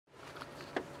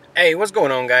Hey, what's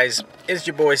going on, guys? It's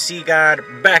your boy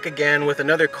CGOD back again with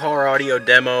another car audio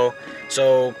demo.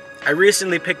 So I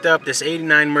recently picked up this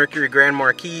 '89 Mercury Grand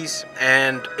Marquis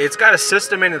and it's got a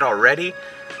system in it already.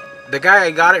 The guy I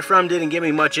got it from didn't give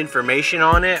me much information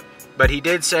on it, but he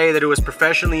did say that it was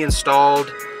professionally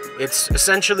installed. It's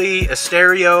essentially a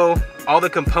stereo, all the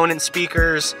component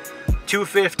speakers, two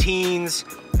 15s,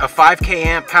 a 5K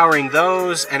amp powering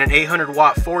those, and an 800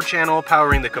 watt 4-channel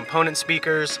powering the component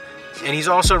speakers. And he's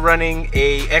also running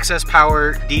a excess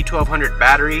power D1200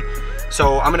 battery.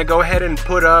 So I'm gonna go ahead and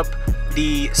put up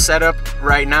the setup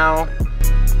right now.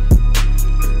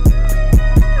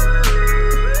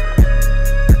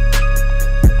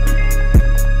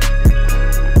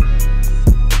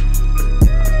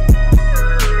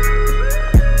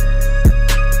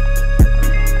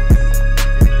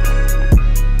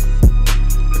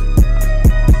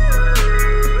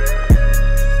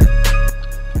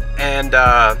 And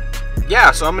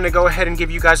yeah, so I'm gonna go ahead and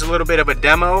give you guys a little bit of a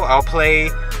demo. I'll play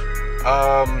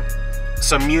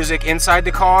some music inside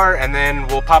the car, and then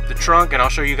we'll pop the trunk and I'll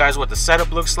show you guys what the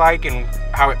setup looks like and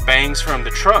how it bangs from the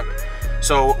trunk.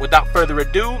 So without further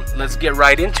ado, let's get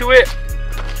right into it.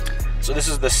 So this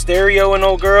is the stereo and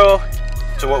old girl.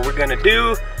 So what we're gonna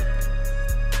do,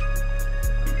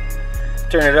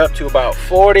 turn it up to about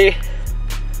 40.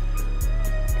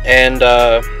 And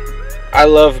I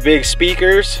love big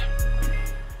speakers.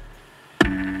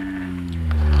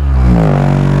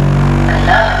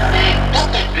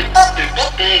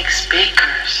 Big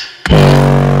speakers.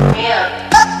 Yeah.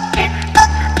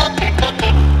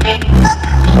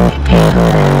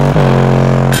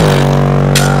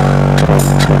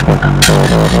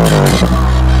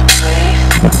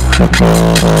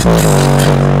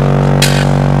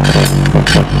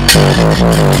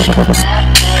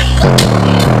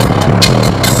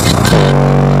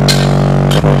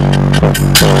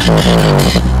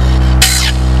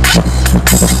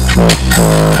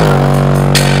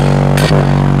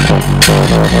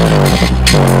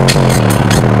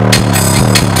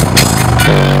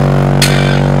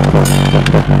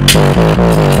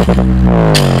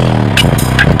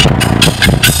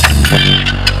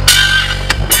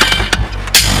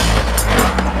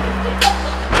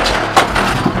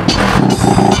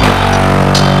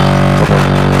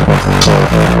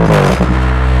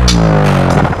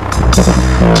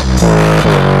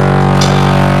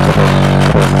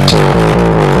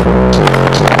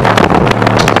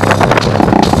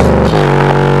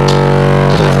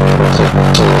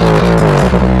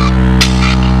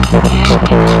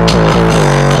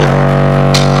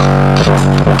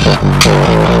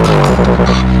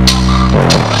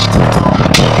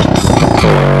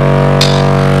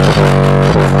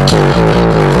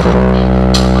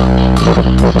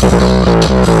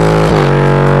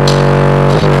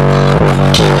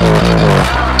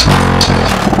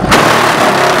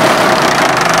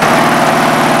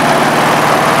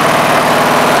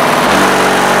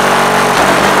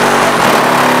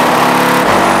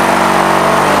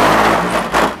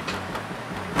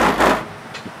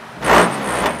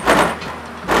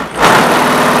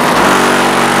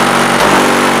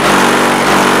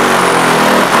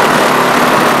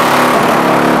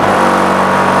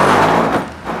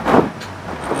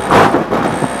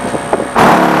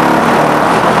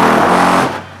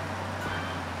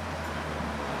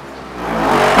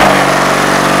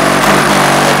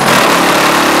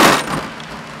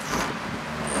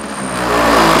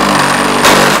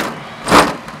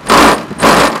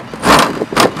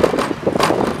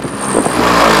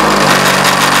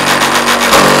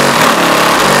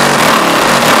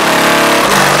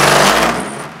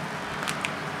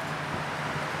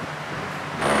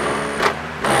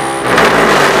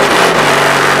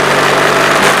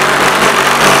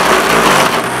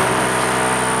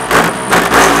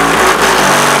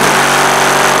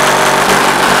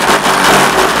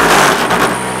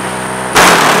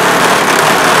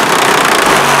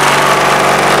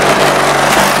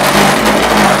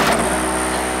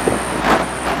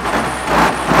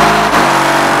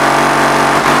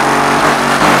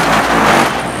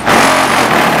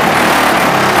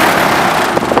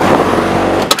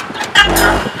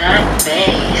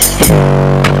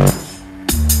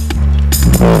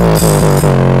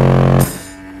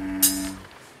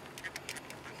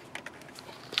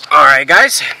 Alright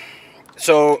guys,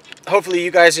 so hopefully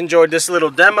you guys enjoyed this little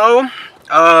demo.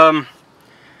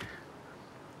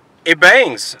 It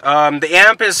bangs. The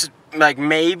amp is like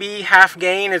maybe half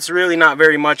gain. It's really not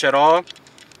very much at all.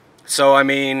 So I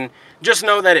mean, just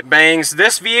know that it bangs.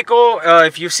 This vehicle,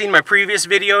 if you've seen my previous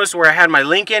videos where I had my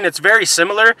Lincoln, it's very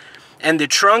similar, and the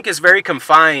trunk is very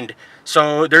confined.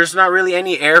 so there's not really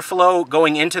any airflow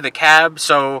going into the cab,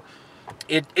 so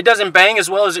it doesn't bang as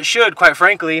well as it should, quite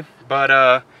frankly.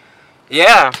 But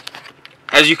yeah,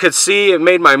 as you could see, it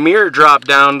made my mirror drop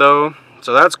down though,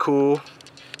 so that's cool.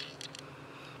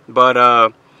 But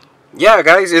yeah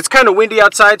guys, it's kind of windy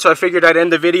outside, so I figured I'd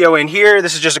end the video in here.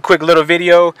 This is just a quick little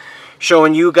video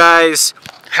showing you guys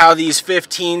how these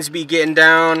 15s be getting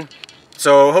down.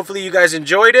 So hopefully you guys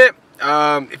enjoyed it.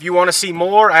 If you want to see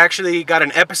more, I actually got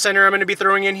an epicenter I'm going to be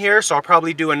throwing in here, so I'll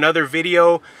probably do another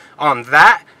video on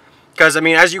that. Because, I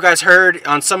mean, as you guys heard,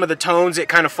 on some of the tones, it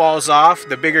kind of falls off.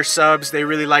 The bigger subs, they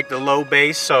really like the low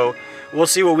bass, so we'll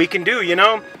see what we can do, you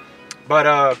know?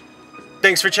 But,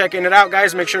 thanks for checking it out,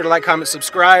 guys. Make sure to like, comment,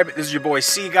 subscribe. This is your boy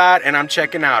CGOD, and I'm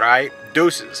checking out, alright?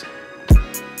 Deuces.